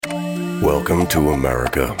Welcome to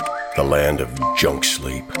America, the land of junk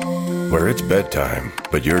sleep, where it's bedtime,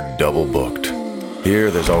 but you're double booked. Here,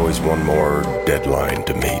 there's always one more deadline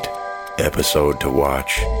to meet, episode to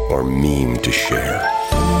watch, or meme to share.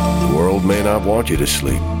 The world may not want you to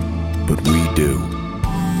sleep, but we do.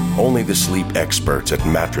 Only the sleep experts at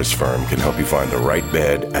Mattress Firm can help you find the right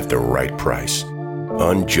bed at the right price.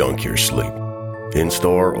 Unjunk your sleep.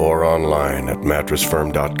 In-store or online at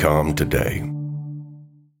mattressfirm.com today.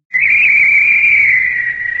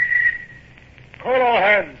 Call all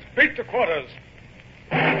hands. Beat to quarters.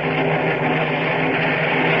 Run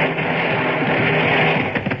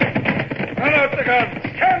out the guns.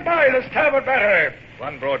 Stand by the starboard battery.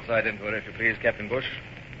 One broadside into it, if you please, Captain Bush.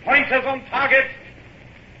 Pointers on target.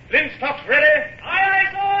 Linstops ready. Aye, aye,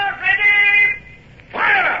 sir. Ready.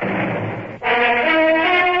 Fire!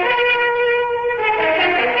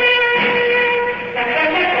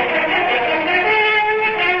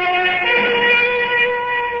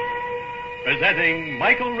 Presenting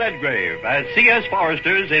Michael Redgrave as C.S.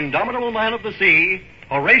 Forrester's indomitable man of the sea,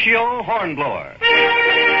 Horatio Hornblower.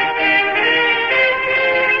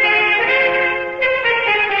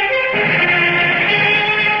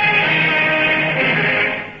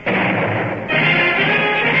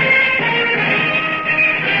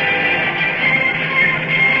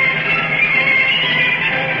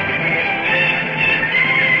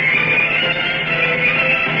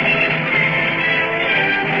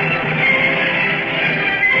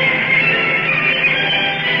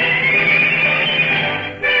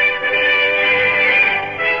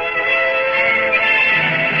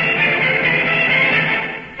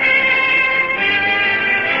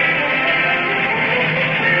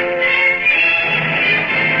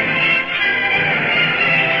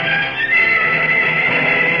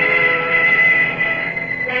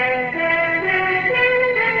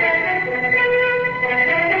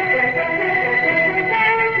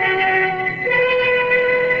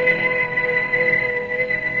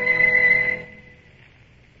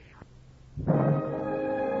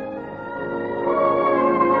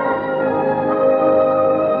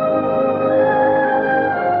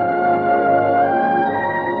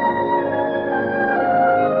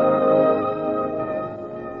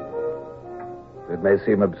 It may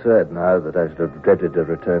seem absurd now that I should have dreaded a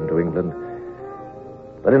return to England.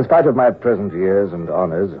 But in spite of my present years and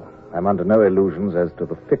honors, I'm under no illusions as to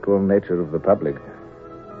the fickle nature of the public.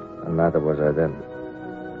 And neither was I then.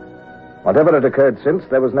 Whatever had occurred since,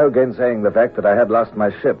 there was no gainsaying the fact that I had lost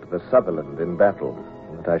my ship, the Sutherland, in battle,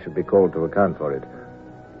 and that I should be called to account for it.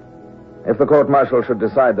 If the court-martial should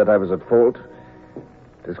decide that I was at fault,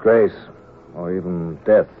 disgrace, or even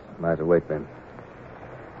death might await me.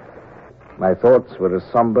 My thoughts were as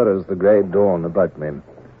somber as the grey dawn about me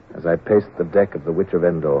as I paced the deck of the Witch of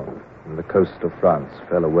Endor and the coast of France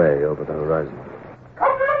fell away over the horizon.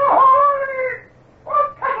 Come to the horn!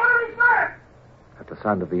 What color is that? At the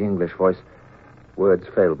sound of the English voice, words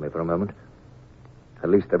failed me for a moment. At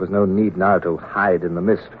least there was no need now to hide in the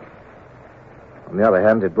mist. On the other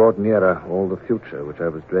hand, it brought nearer all the future which I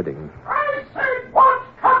was dreading. I said, what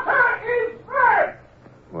color is that?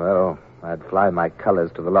 Well, I'd fly my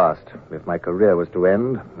colors to the last. If my career was to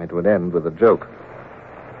end, it would end with a joke.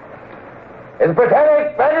 His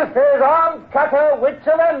Britannic Majesty's Armed Cutter Witch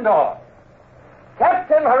of Endor,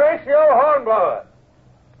 Captain Horatio Hornblower.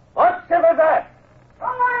 What ship is that?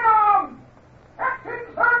 Captain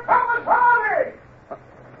Sir Thomas Hardy.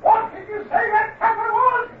 What did you say that captain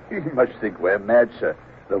was? You must think we're mad, sir.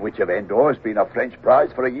 The Witch of Endor has been a French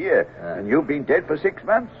prize for a year, and you've been dead for 6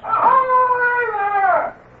 months. Ahoy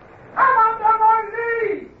there! Come under my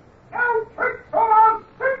lee! No tricks or I'll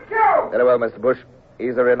sink you! Very well, Mr. Bush.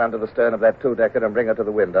 Ease her in under the stern of that two-decker and bring her to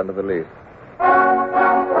the wind under the lee.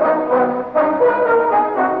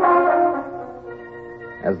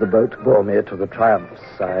 As the boat bore me to the Triumph's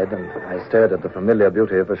side and I stared at the familiar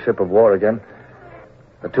beauty of a ship of war again,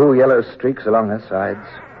 the two yellow streaks along her sides,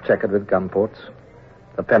 checkered with gun ports,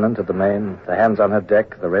 the pennant at the main, the hands on her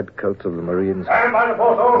deck, the red coats of the Marines. Stand by the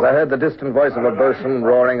foresail. As I heard the distant voice of a boatswain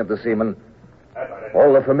roaring at the seamen,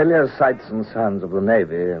 all the familiar sights and sounds of the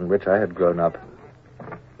Navy in which I had grown up,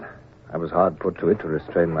 I was hard put to it to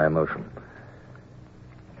restrain my emotion.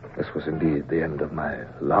 This was indeed the end of my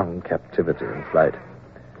long captivity and flight.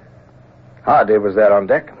 Hardy was there on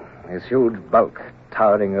deck, his huge bulk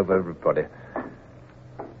towering over everybody.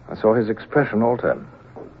 I saw his expression alter.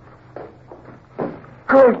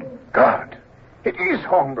 Good God! It is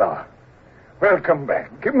Hornblower. Welcome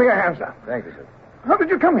back. Give me a hand, sir. Thank you, sir. How did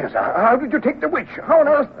you come here, sir? How did you take the witch? How on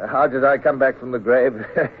earth? How did I come back from the grave?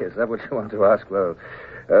 Is that what you want to ask? Well,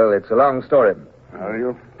 it's a long story.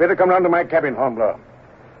 You better come round to my cabin, Hornblower.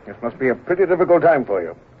 This must be a pretty difficult time for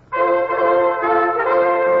you.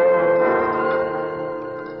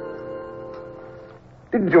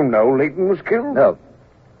 Didn't you know Leighton was killed? No.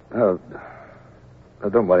 No,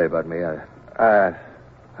 don't worry about me.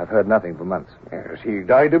 I've heard nothing for months. Yes, he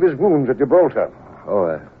died of his wounds at Gibraltar.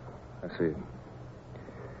 Oh, I see.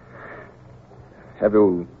 Have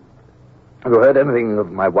you heard anything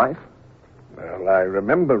of my wife? Well, I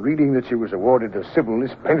remember reading that she was awarded a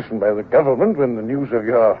civilist pension by the government when the news of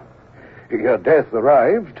your death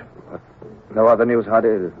arrived. No other news,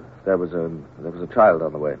 Hardy? There was a child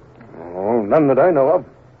on the way. Oh, none that I know of.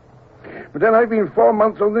 But then I've been 4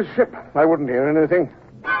 months on this ship. I wouldn't hear anything.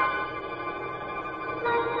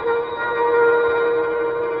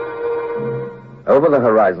 Over the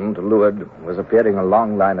horizon to leeward was appearing a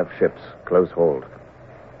long line of ships, close-hauled.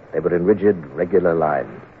 They were in rigid, regular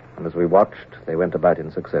line, and as we watched, they went about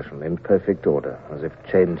in succession, in perfect order, as if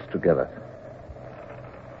chained together.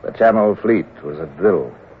 The Channel Fleet was at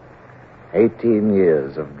drill. 18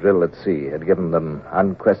 years of drill at sea had given them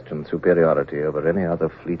unquestioned superiority over any other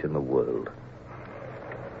fleet in the world.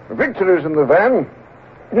 Victory's in the van.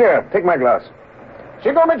 Here, take my glass.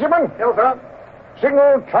 Signal, midshipman. Yes, sir.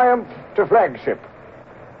 Signal Triumph to flagship.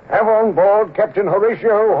 Have on board Captain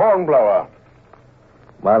Horatio Hornblower.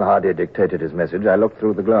 While Hardy dictated his message, I looked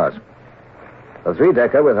through the glass. The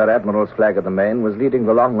three-decker with her admiral's flag at the main was leading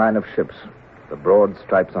the long line of ships, the broad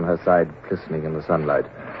stripes on her side glistening in the sunlight.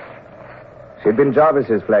 She'd been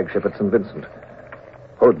Jarvis's flagship at St. Vincent,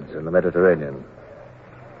 Hood's in the Mediterranean,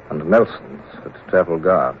 and Nelson's at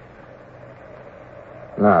Trafalgar.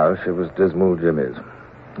 Now she was Dismal Jimmy's.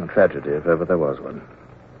 A tragedy, if ever there was one.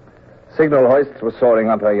 Signal hoists were soaring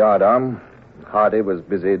up her yardarm. Hardy was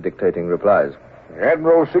busy dictating replies. The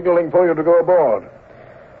Admiral signaling for you to go aboard.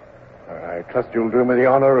 I trust you'll do me the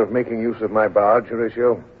honor of making use of my barge,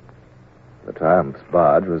 Horatio. The Triumph's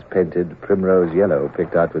barge was painted primrose yellow,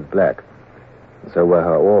 picked out with black. And so were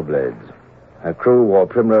her oar blades. Her crew wore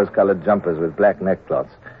primrose-colored jumpers with black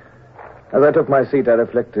neckcloths. As I took my seat, I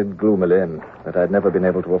reflected gloomily that I'd never been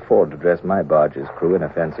able to afford to dress my barge's crew in a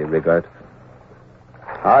fancy rig-out.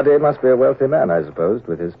 Hardy must be a wealthy man, I supposed,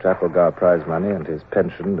 with his Trafalgar prize money and his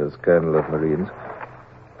pension as Colonel of Marines.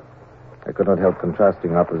 I could not help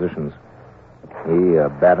contrasting our positions. He, a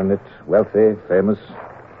baronet, wealthy, famous.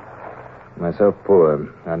 Myself poor,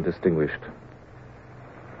 undistinguished.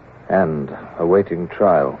 And awaiting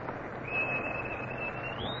trial.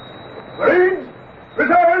 Marines,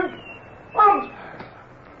 return! Out!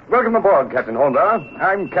 Welcome aboard, Captain Hornblower.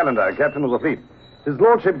 I'm Callender, captain of the fleet. His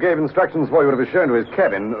lordship gave instructions for you to be shown to his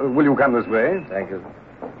cabin. Will you come this way? Thank you.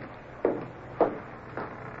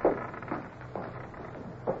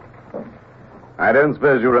 I don't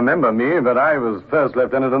suppose you remember me, but I was first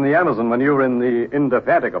lieutenant on the Amazon when you were in the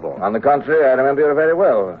Indefatigable. On the contrary, I remember you very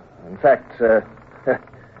well. In fact, there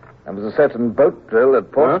was a certain boat drill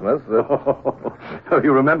at Portsmouth. Oh,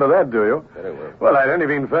 you remember that, do you? Very well. Well, I'd only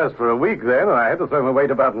been first for a week then, and I had to throw my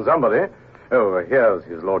weight about on somebody. Oh, here's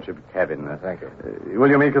his lordship's cabin. Thank you. Will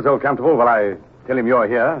you make yourself comfortable while I tell him you're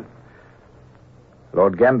here?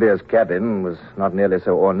 Lord Gambier's cabin was not nearly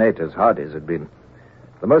so ornate as Hardy's had been.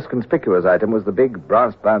 The most conspicuous item was the big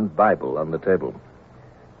brass-bound Bible on the table.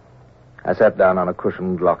 I sat down on a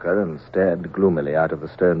cushioned locker and stared gloomily out of the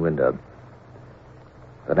stern window.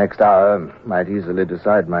 The next hour might easily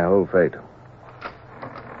decide my whole fate.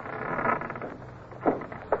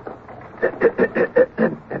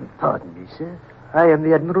 Pardon me, sir. I am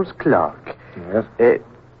the Admiral's clerk. Yes?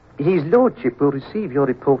 His lordship will receive your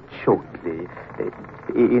report shortly.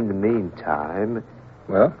 In the meantime...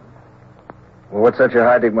 Well, what's that you're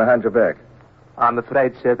hiding behind your back? I'm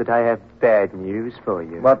afraid, sir, that I have bad news for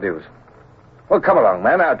you. What news? Well, come along,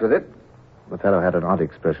 man. Out with it. The fellow had an odd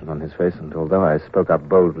expression on his face, and although I spoke up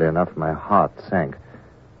boldly enough, my heart sank.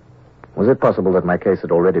 Was it possible that my case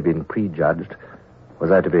had already been prejudged?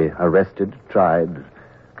 Was I to be arrested, tried,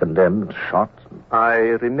 condemned, shot? I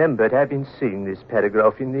remembered having seen this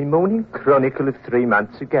paragraph in the Morning Chronicle of 3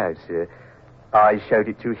 months ago, sir. I showed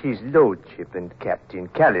it to his lordship and Captain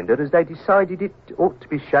Callender as they decided it ought to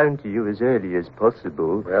be shown to you as early as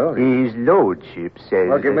possible. Well, his lordship says...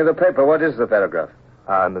 Well, give me the paper. What is the paragraph?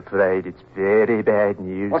 I'm afraid it's very bad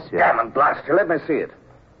news, What sir. gammon, blast you. Let me see it.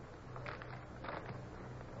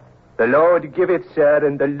 The Lord giveth, sir,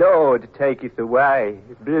 and the Lord taketh away.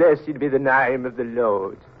 Blessed be the name of the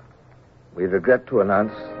Lord. We regret to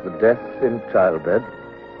announce the death in childbed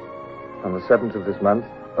on the 7th of this month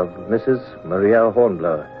of Mrs. Maria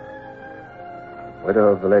Hornblower, widow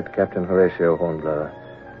of the late Captain Horatio Hornblower,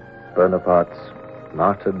 Bonaparte's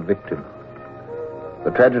martyred victim.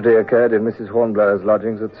 The tragedy occurred in Mrs. Hornblower's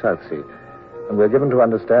lodgings at Southsea And we're given to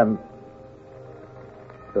understand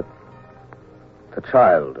that the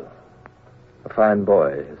child, a fine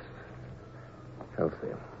boy, is healthy.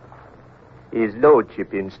 His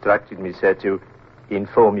lordship instructed me, sir, to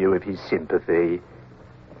inform you of his sympathy.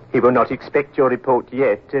 He will not expect your report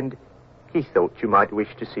yet, and he thought you might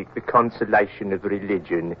wish to seek the consolation of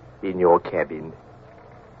religion in your cabin.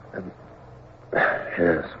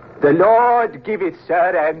 Yes. The Lord give it,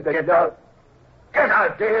 sir, and the Lord... Get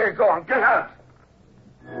out, dear. Go on, get out.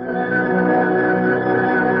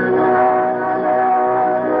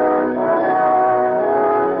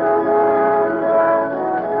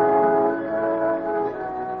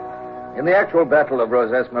 In the actual Battle of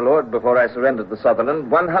Rosas, my lord, before I surrendered the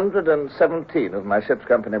Sutherland, 117 of my ship's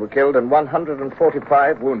company were killed and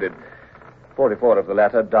 145 wounded. 44 of the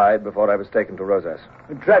latter died before I was taken to Rosas.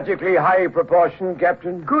 A tragically high proportion,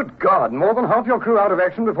 Captain. Good God, more than half your crew out of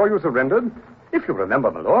action before you surrendered? If you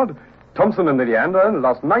remember, my lord, Thompson and the Leander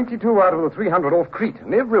lost 92 out of the 300 off Crete,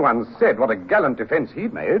 and everyone said what a gallant defense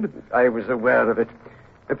he'd made. I was aware of it.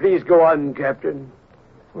 Please go on, Captain.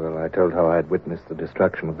 Well, I told how I had witnessed the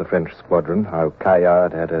destruction of the French squadron, how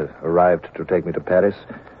Caillard had arrived to take me to Paris,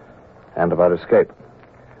 and of our escape.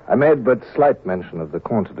 I made but slight mention of the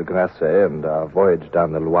Comte de Grasset and our voyage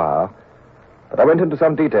down the Loire, but I went into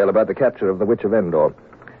some detail about the capture of the Witch of Endor.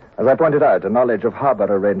 As I pointed out, a knowledge of harbor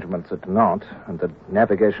arrangements at Nantes and the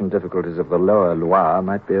navigation difficulties of the lower Loire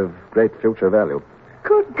might be of great future value.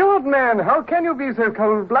 Good God, man, how can you be so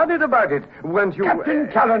cold-blooded about it? Weren't you... Captain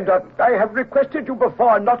Callender, I have requested you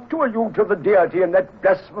before not to allude to the deity in that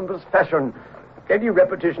blasphemous fashion. Any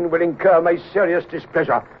repetition will incur my serious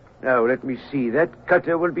displeasure. Now, let me see. That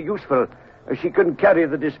cutter will be useful. She can carry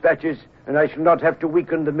the dispatches, and I shall not have to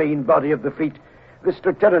weaken the main body of the fleet. This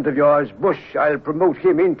lieutenant of yours, Bush, I'll promote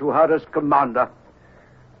him into her as commander.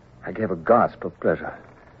 I gave a gasp of pleasure.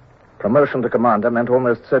 Promotion to commander meant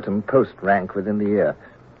almost certain post rank within the year.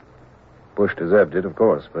 Bush deserved it, of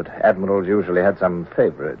course, but admirals usually had some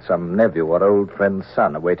favorite, some nephew or old friend's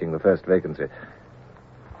son awaiting the first vacancy.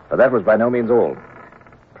 But that was by no means all.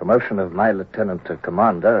 Promotion of my lieutenant to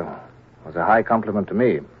commander was a high compliment to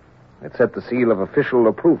me. It set the seal of official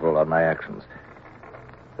approval on my actions.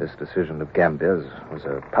 This decision of Gambia's was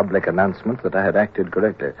a public announcement that I had acted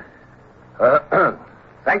correctly.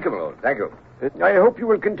 Thank you, my lord. Thank you. I hope you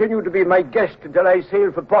will continue to be my guest until I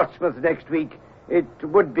sail for Portsmouth next week. It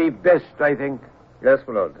would be best, I think. Yes,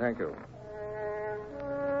 my lord. Thank you.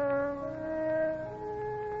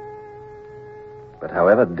 But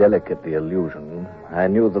however delicate the allusion, I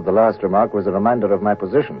knew that the last remark was a reminder of my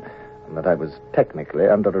position and that I was technically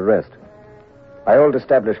under arrest. By old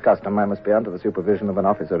established custom, I must be under the supervision of an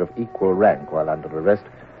officer of equal rank while under arrest.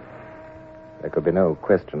 There could be no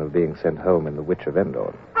question of being sent home in the Witch of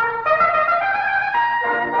Endor.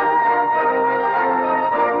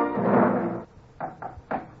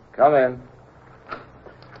 Come in.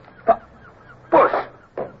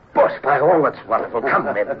 Bush, by all that's wonderful. Come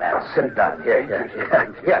in, man. Sit down.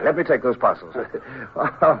 Here, let me take those parcels.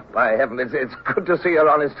 Oh, by heaven, it's good to see your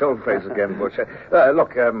honest old face again, Bush.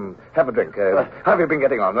 Look, have a drink. How have you been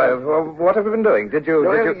getting on? What have you been doing? Did you...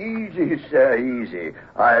 Easy, sir, easy.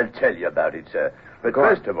 I'll tell you about it, sir. But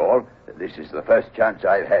first of all, this is the first chance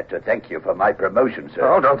I've had to thank you for my promotion, sir.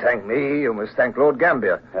 Oh, don't thank me. You must thank Lord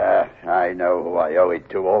Gambier. I know who I owe it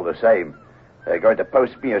to all the same. They're going to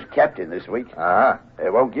post me as captain this week. Ah.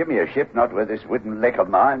 They won't give me a ship, not with this wooden leg of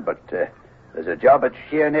mine, but there's a job at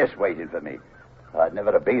Sheerness waiting for me. I'd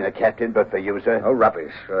never have been a captain but for you, sir. Oh,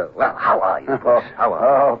 rubbish. Well, how are you, Bush? How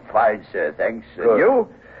are you? Oh, fine, sir, thanks. Good. And you?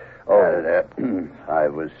 Oh.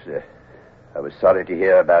 I was sorry to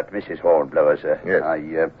hear about Mrs. Hornblower, sir.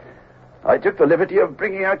 Yes. I took the liberty of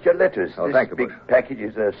bringing out your letters. Oh, this thank you, big Bush. package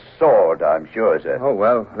is a sword, I'm sure, sir. Oh,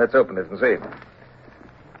 well, let's open it and see.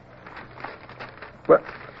 Well,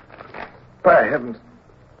 by heavens.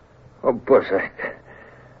 Oh, Bush,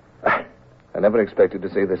 I never expected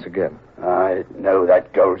to see this again. I know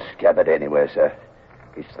that gold scabbard anywhere, sir.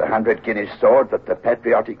 It's the 100 Guinness sword that the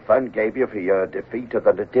Patriotic Fund gave you for your defeat of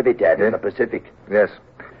the Natividad in the Pacific. Yes.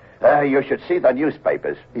 You should see the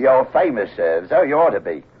newspapers. You're famous, sir, so you ought to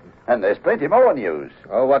be. And there's plenty more news.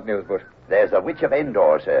 Oh, what news, Bush? There's the Witch of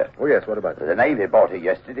Endor, sir. Oh, yes, what about it? The Navy bought her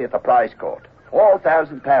yesterday at the prize court.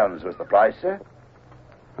 £4,000 was the price, sir.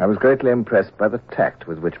 I was greatly impressed by the tact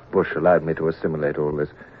with which Bush allowed me to assimilate all this.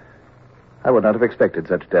 I would not have expected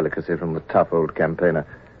such delicacy from the tough old campaigner.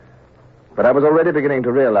 But I was already beginning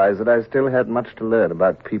to realize that I still had much to learn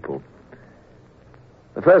about people.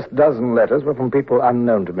 The first dozen letters were from people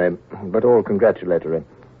unknown to me, but all congratulatory.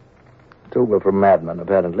 2 were from madmen,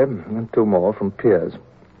 apparently, and 2 more from peers.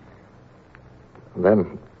 And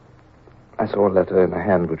then I saw a letter in a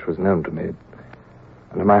hand which was known to me,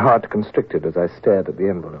 and my heart constricted as I stared at the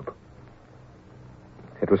envelope.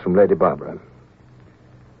 It was from Lady Barbara.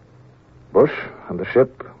 Bush and the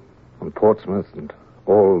ship and Portsmouth and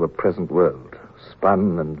all the present world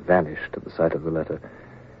spun and vanished at the sight of the letter.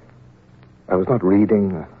 I was not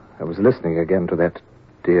reading. I was listening again to that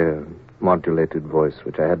dear, modulated voice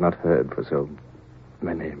which I had not heard for so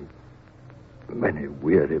many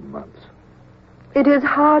weary months. It is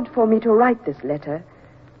hard for me to write this letter.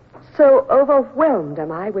 So overwhelmed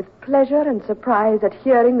am I with pleasure and surprise at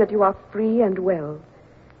hearing that you are free and well.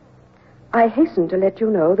 I hasten to let you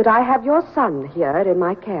know that I have your son here in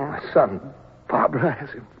my care. My son, Barbara, has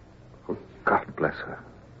him. Oh, God bless her.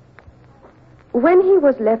 When he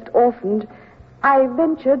was left orphaned, I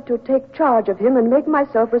ventured to take charge of him and make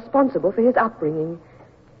myself responsible for his upbringing,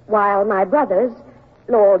 while my brothers,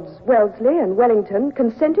 Lords Wellesley and Wellington,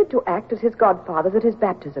 consented to act as his godfathers at his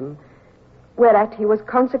baptism, whereat he was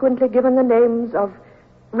consequently given the names of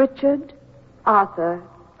Richard, Arthur,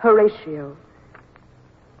 Horatio.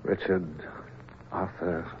 Richard,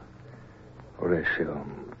 Arthur, Horatio,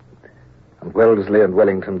 and Wellesley and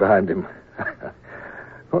Wellington behind him.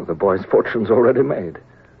 Oh, the boy's fortune's already made.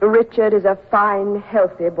 Richard is a fine,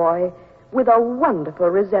 healthy boy with a wonderful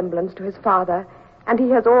resemblance to his father, and he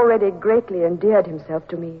has already greatly endeared himself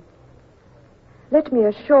to me. Let me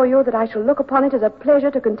assure you that I shall look upon it as a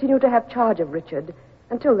pleasure to continue to have charge of Richard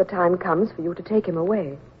until the time comes for you to take him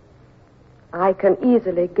away. I can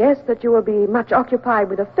easily guess that you will be much occupied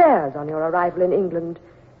with affairs on your arrival in England,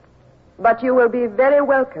 but you will be very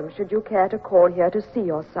welcome should you care to call here to see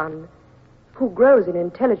your son, who grows in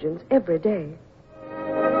intelligence every day.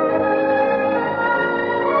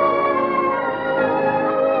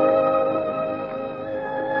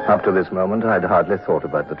 Up to this moment, I'd hardly thought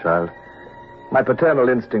about the child. My paternal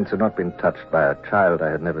instincts had not been touched by a child I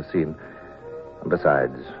had never seen. And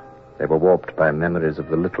besides, they were warped by memories of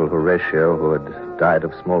the little Horatio who had died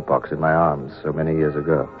of smallpox in my arms so many years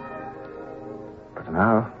ago. But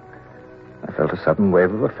now, I felt a sudden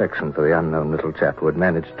wave of affection for the unknown little chap who had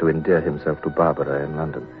managed to endear himself to Barbara in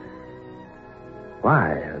London. Why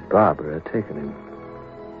had Barbara taken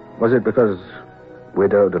him? Was it because,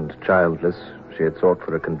 widowed and childless, she had sought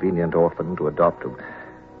for a convenient orphan to adopt him?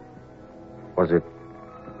 Was it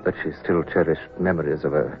that she still cherished memories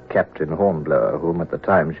of a Captain Hornblower, whom at the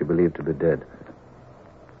time she believed to be dead?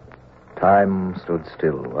 Time stood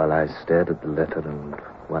still while I stared at the letter and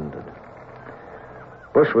wondered.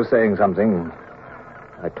 Bush was saying something.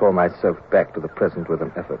 I tore myself back to the present with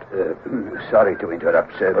an effort. Sorry to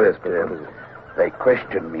interrupt, sir. Oh, yes, but they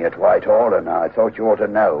questioned me at Whitehall, and I thought you ought to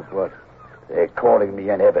know, but they're calling me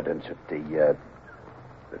in evidence at the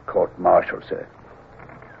court-martial, sir.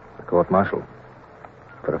 The court-martial?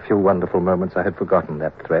 For a few wonderful moments, I had forgotten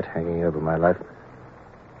that threat hanging over my life.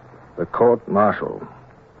 The court-martial.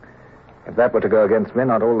 If that were to go against me,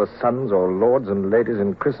 not all the sons or lords and ladies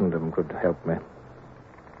in Christendom could help me.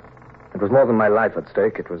 It was more than my life at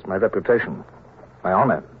stake. It was my reputation, my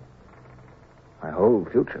honor, my whole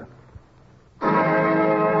future.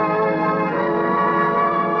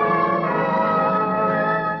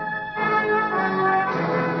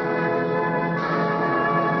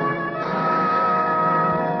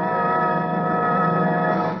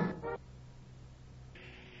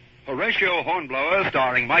 Horatio Hornblower,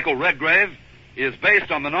 starring Michael Redgrave, is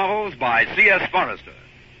based on the novels by C.S. Forrester.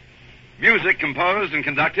 Music composed and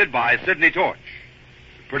conducted by Sidney Torch.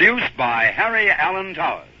 Produced by Harry Allen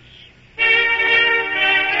Towers.